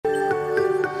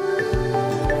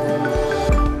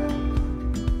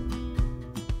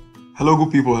Hello,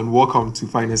 good people, and welcome to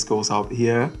Finance Skills Hub.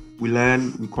 Here, we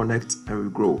learn, we connect, and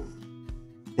we grow.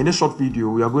 In this short video,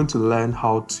 we are going to learn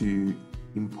how to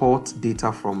import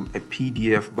data from a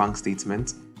PDF bank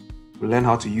statement. We'll learn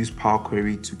how to use Power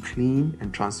Query to clean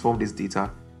and transform this data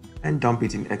and dump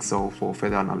it in Excel for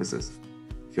further analysis.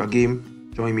 If you're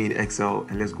game, join me in Excel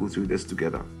and let's go through this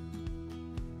together.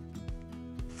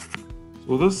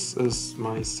 So this is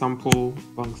my sample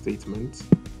bank statement.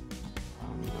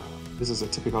 This is a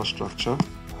typical structure.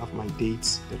 I have my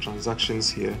dates, the transactions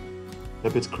here,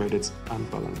 debit, credit, and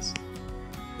balance.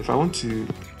 If I want to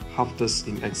have this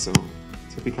in Excel,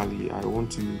 typically I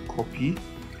want to copy,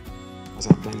 as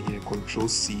I've done here, Control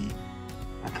C.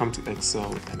 I come to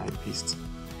Excel and I paste.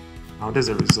 Now there's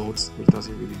a result which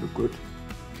doesn't really look good.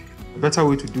 A better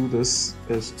way to do this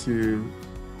is to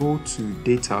go to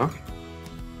Data,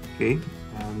 okay,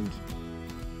 and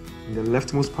in the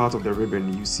leftmost part of the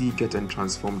ribbon, you see Get and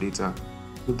Transform Data.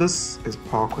 So this is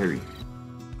Power Query.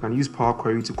 You can use Power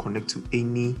Query to connect to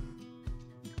any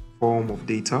form of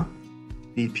data,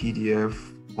 be it PDF,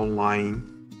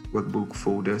 online, workbook,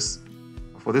 folders.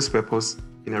 For this purpose,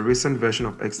 in a recent version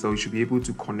of Excel, you should be able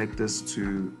to connect this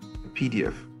to a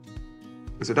PDF.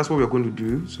 And so that's what we're going to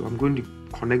do. So I'm going to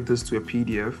connect this to a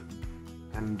PDF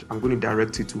and I'm going to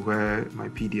direct it to where my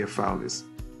PDF file is.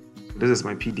 This is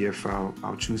my PDF file.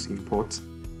 I'll choose import.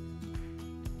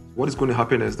 What is going to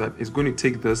happen is that it's going to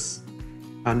take this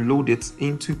and load it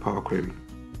into Power Query.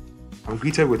 I'm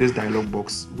greeted with this dialog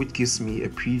box which gives me a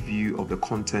preview of the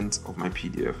content of my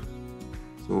PDF.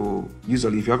 So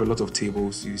usually if you have a lot of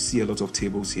tables, you see a lot of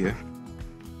tables here.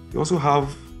 You also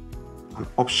have an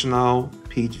optional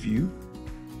page view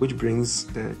which brings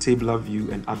the tabular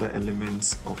view and other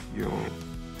elements of your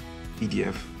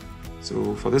PDF.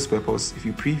 So for this purpose, if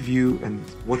you preview and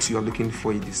what you are looking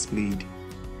for is displayed,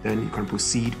 then you can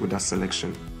proceed with that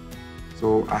selection.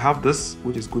 So I have this,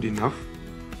 which is good enough.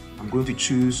 I'm going to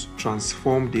choose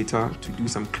Transform Data to do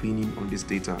some cleaning on this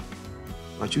data.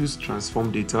 So I choose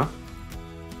Transform Data.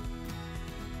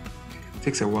 It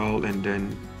takes a while and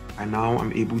then now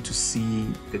I'm able to see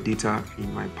the data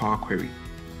in my Power Query.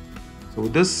 So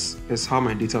this is how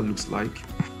my data looks like.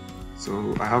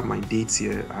 So I have my dates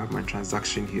here, I have my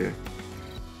transaction here,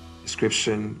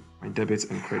 description, my debit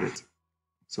and credit.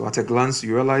 So at a glance,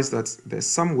 you realize that there's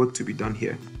some work to be done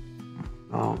here.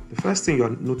 Now, the first thing you're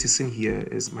noticing here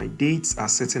is my dates are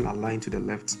sitting aligned to the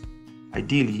left.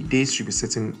 Ideally, dates should be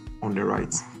sitting on the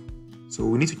right. So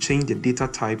we need to change the data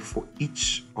type for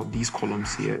each of these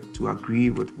columns here to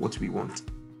agree with what we want.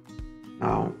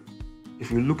 Now, if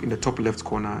you look in the top left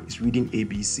corner, it's reading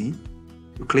ABC.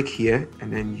 You click here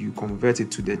and then you convert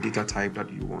it to the data type that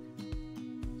you want.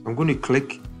 So I'm going to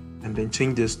click and then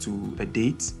change this to a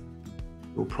date.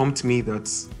 It will prompt me that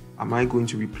am I going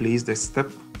to replace the step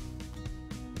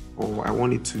or I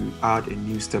want it to add a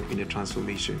new step in the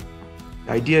transformation.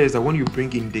 The idea is that when you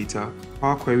bring in data,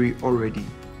 Power Query already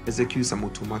executes some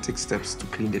automatic steps to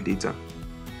clean the data.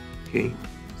 Okay,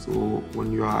 so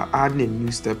when you are adding a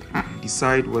new step, you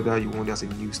decide whether you want it as a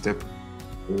new step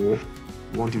or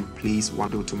you want to replace one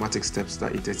of the automatic steps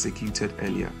that it executed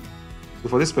earlier. So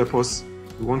for this purpose,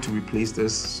 we want to replace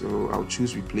this, so I'll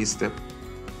choose Replace Step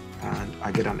and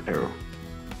I get an error.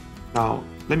 Now,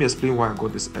 let me explain why I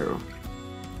got this error.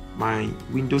 My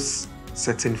Windows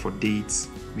setting for dates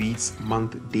reads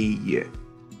month, day, year.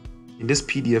 In this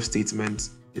PDF statement,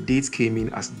 the dates came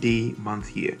in as day,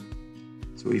 month, year.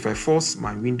 So if I force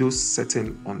my Windows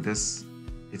setting on this,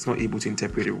 it's not able to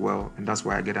interpret it well, and that's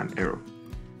why I get an error.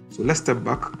 So let's step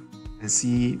back and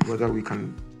see whether we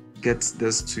can get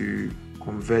this to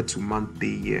convert to month, day,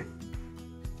 year.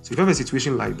 So if you have a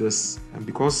situation like this, and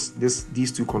because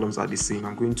these two columns are the same,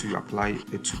 I'm going to apply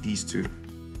it to these two.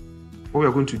 What we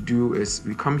are going to do is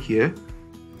we come here,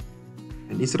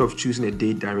 and instead of choosing a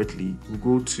date directly, we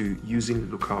go to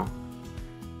using local.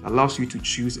 It allows you to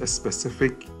choose a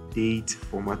specific date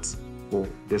format for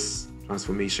this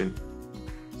transformation.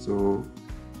 So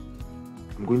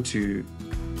I'm going to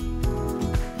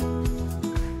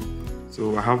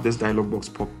So I have this dialog box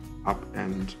pop up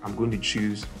and I'm going to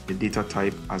choose the data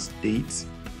type as date.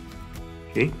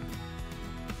 Okay.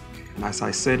 And as I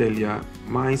said earlier,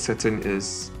 my setting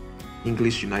is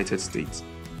English United States.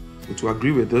 So to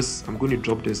agree with this, I'm going to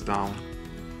drop this down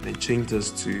and change this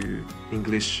to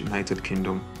English United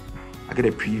Kingdom. I get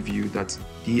a preview that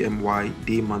DMY,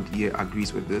 day, month, year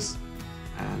agrees with this,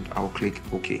 and I'll click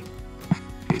OK.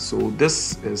 Okay, so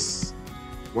this is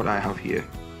what I have here.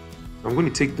 So I'm going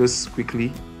to take this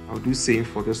quickly. I'll do same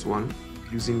for this one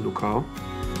using local.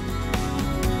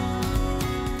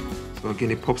 So again,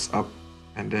 it pops up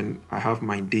and then I have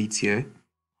my date here.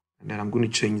 And then I'm going to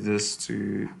change this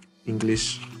to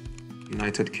English,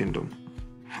 United Kingdom.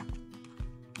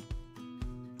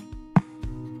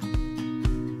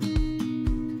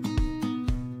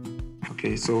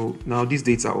 Okay, so now these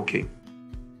dates are okay.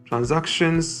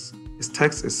 Transactions,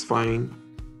 text is fine.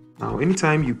 Now,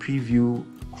 anytime you preview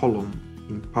column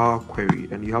in Power Query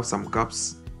and you have some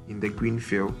gaps in the green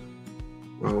field,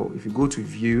 well, if you go to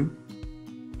view,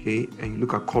 okay, and you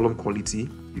look at column quality,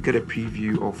 you get a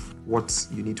preview of what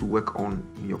you need to work on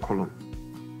in your column.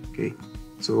 Okay,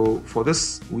 so for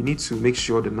this, we need to make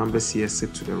sure the numbers here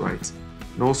sit to the right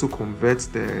and also convert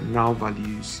the null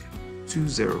values to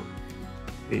 0.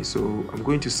 Okay, so I'm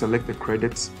going to select the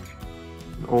credits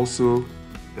and also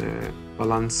the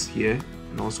balance here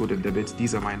and also the debit.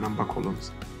 These are my number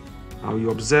columns. Now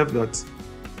you observe that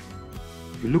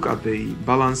if you look at the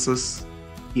balances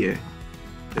here,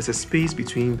 there's a space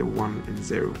between the 1 and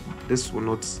 0. This will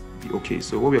not be okay.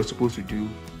 So what we are supposed to do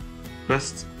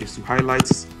first is to highlight,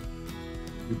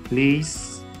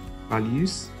 replace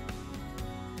values,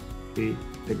 okay,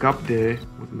 the gap there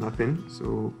with nothing.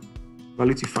 So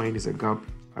value to find is a gap.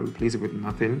 I replace it with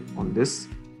nothing on this.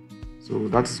 So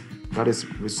that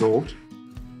is resolved.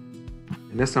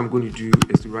 The next thing I'm going to do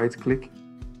is to right click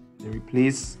and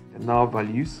replace the null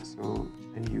values. So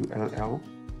null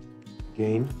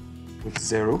again with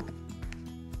 0.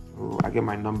 So I get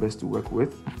my numbers to work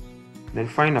with. And then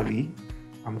finally,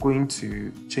 I'm going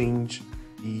to change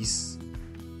these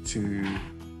to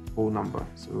whole number.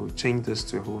 So change this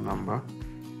to a whole number,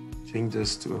 change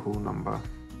this to a whole number,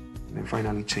 and then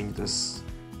finally change this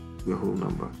to a whole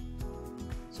number.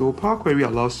 So Power Query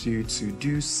allows you to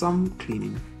do some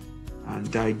cleaning, and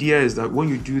the idea is that when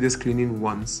you do this cleaning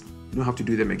once, you don't have to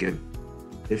do them again.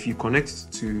 If you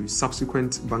connect to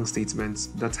subsequent bank statements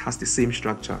that has the same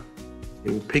structure,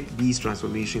 it will pick these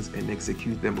transformations and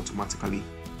execute them automatically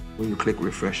when you click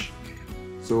refresh.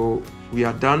 So we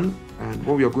are done, and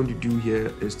what we are going to do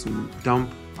here is to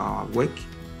dump our work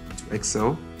to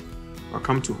Excel. I'll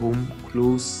come to home,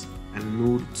 close, and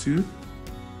node 2.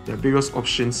 There are various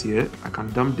options here. I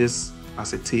can dump this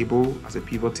as a table, as a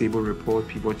pivot table, report,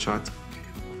 pivot chart.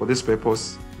 For this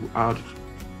purpose,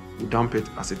 we'll dump it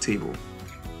as a table.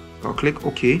 So I'll click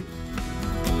OK.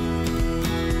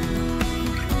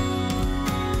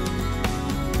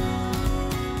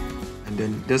 And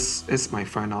then this is my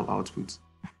final output.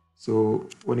 So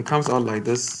when it comes out like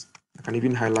this, I can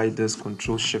even highlight this,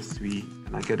 Ctrl+Shift+3,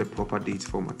 and I get a proper date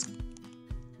format.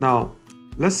 Now,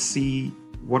 let's see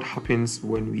what happens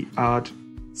when we add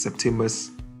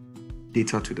September's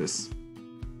data to this.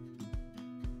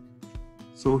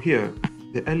 So here,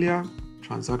 the earlier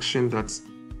transaction that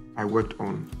I worked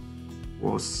on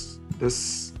was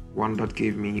this one that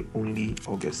gave me only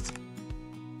August.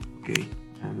 Okay,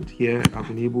 and here I've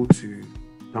been able to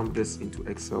dump this into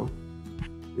Excel.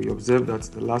 So you observe that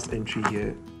the last entry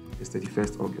here is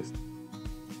 31st August.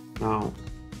 Now,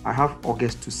 I have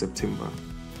August to September.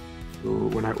 So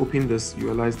when I open this, you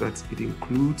realize that it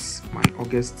includes my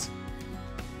August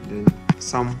and then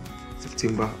some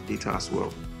September data as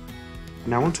well.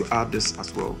 And I want to add this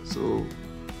as well. So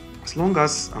as long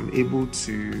as I'm able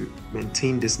to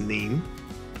maintain this name,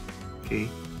 okay,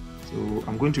 so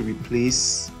I'm going to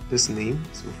replace this name,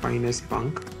 so Finest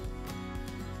Bank.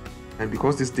 And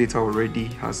because this data already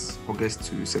has August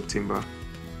to September,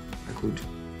 I could,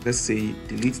 let's say,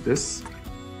 delete this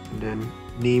and then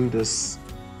name this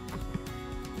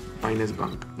Finest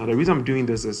Bank. Now the reason I'm doing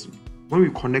this is when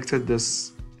we connected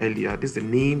this earlier, this is the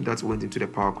name that went into the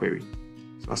Power Query.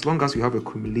 So as long as you have a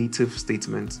cumulative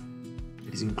statement,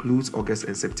 it includes August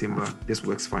and September, this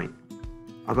works fine.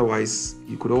 Otherwise,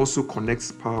 you could also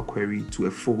connect Power Query to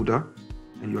a folder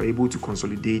and you're able to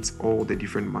consolidate all the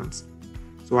different months.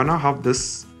 So I now have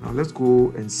this. Now let's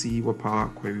go and see what Power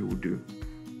Query will do.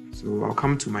 So I'll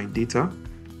come to my data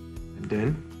and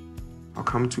then I'll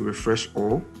come to refresh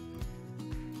all.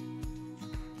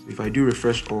 So if I do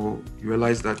refresh all, you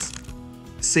realize that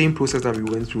the same process that we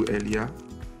went through earlier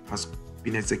has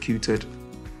been executed,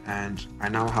 and I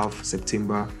now have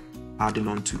September adding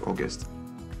on to August.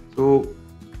 So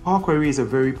Power Query is a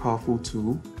very powerful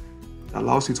tool that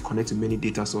allows you to connect to many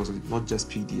data sources, not just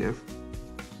PDF.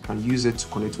 You can use it to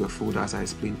connect to a folder, as I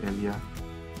explained earlier.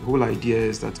 The whole idea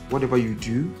is that whatever you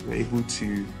do, you're able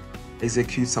to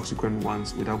execute subsequent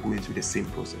ones without going through the same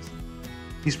process.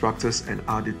 Please practice and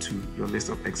add it to your list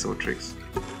of Excel tricks.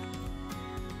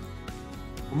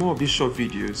 For more of these short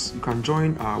videos, you can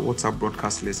join our WhatsApp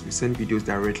broadcast list. We send videos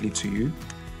directly to you.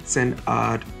 Send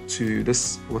ad to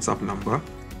this WhatsApp number.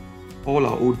 All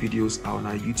our old videos are on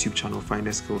our YouTube channel,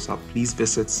 Finest Skills Hub. Please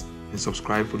visit and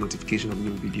subscribe for notification of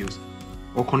new videos,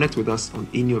 or connect with us on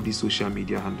any of these social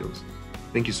media handles.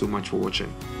 Thank you so much for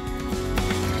watching.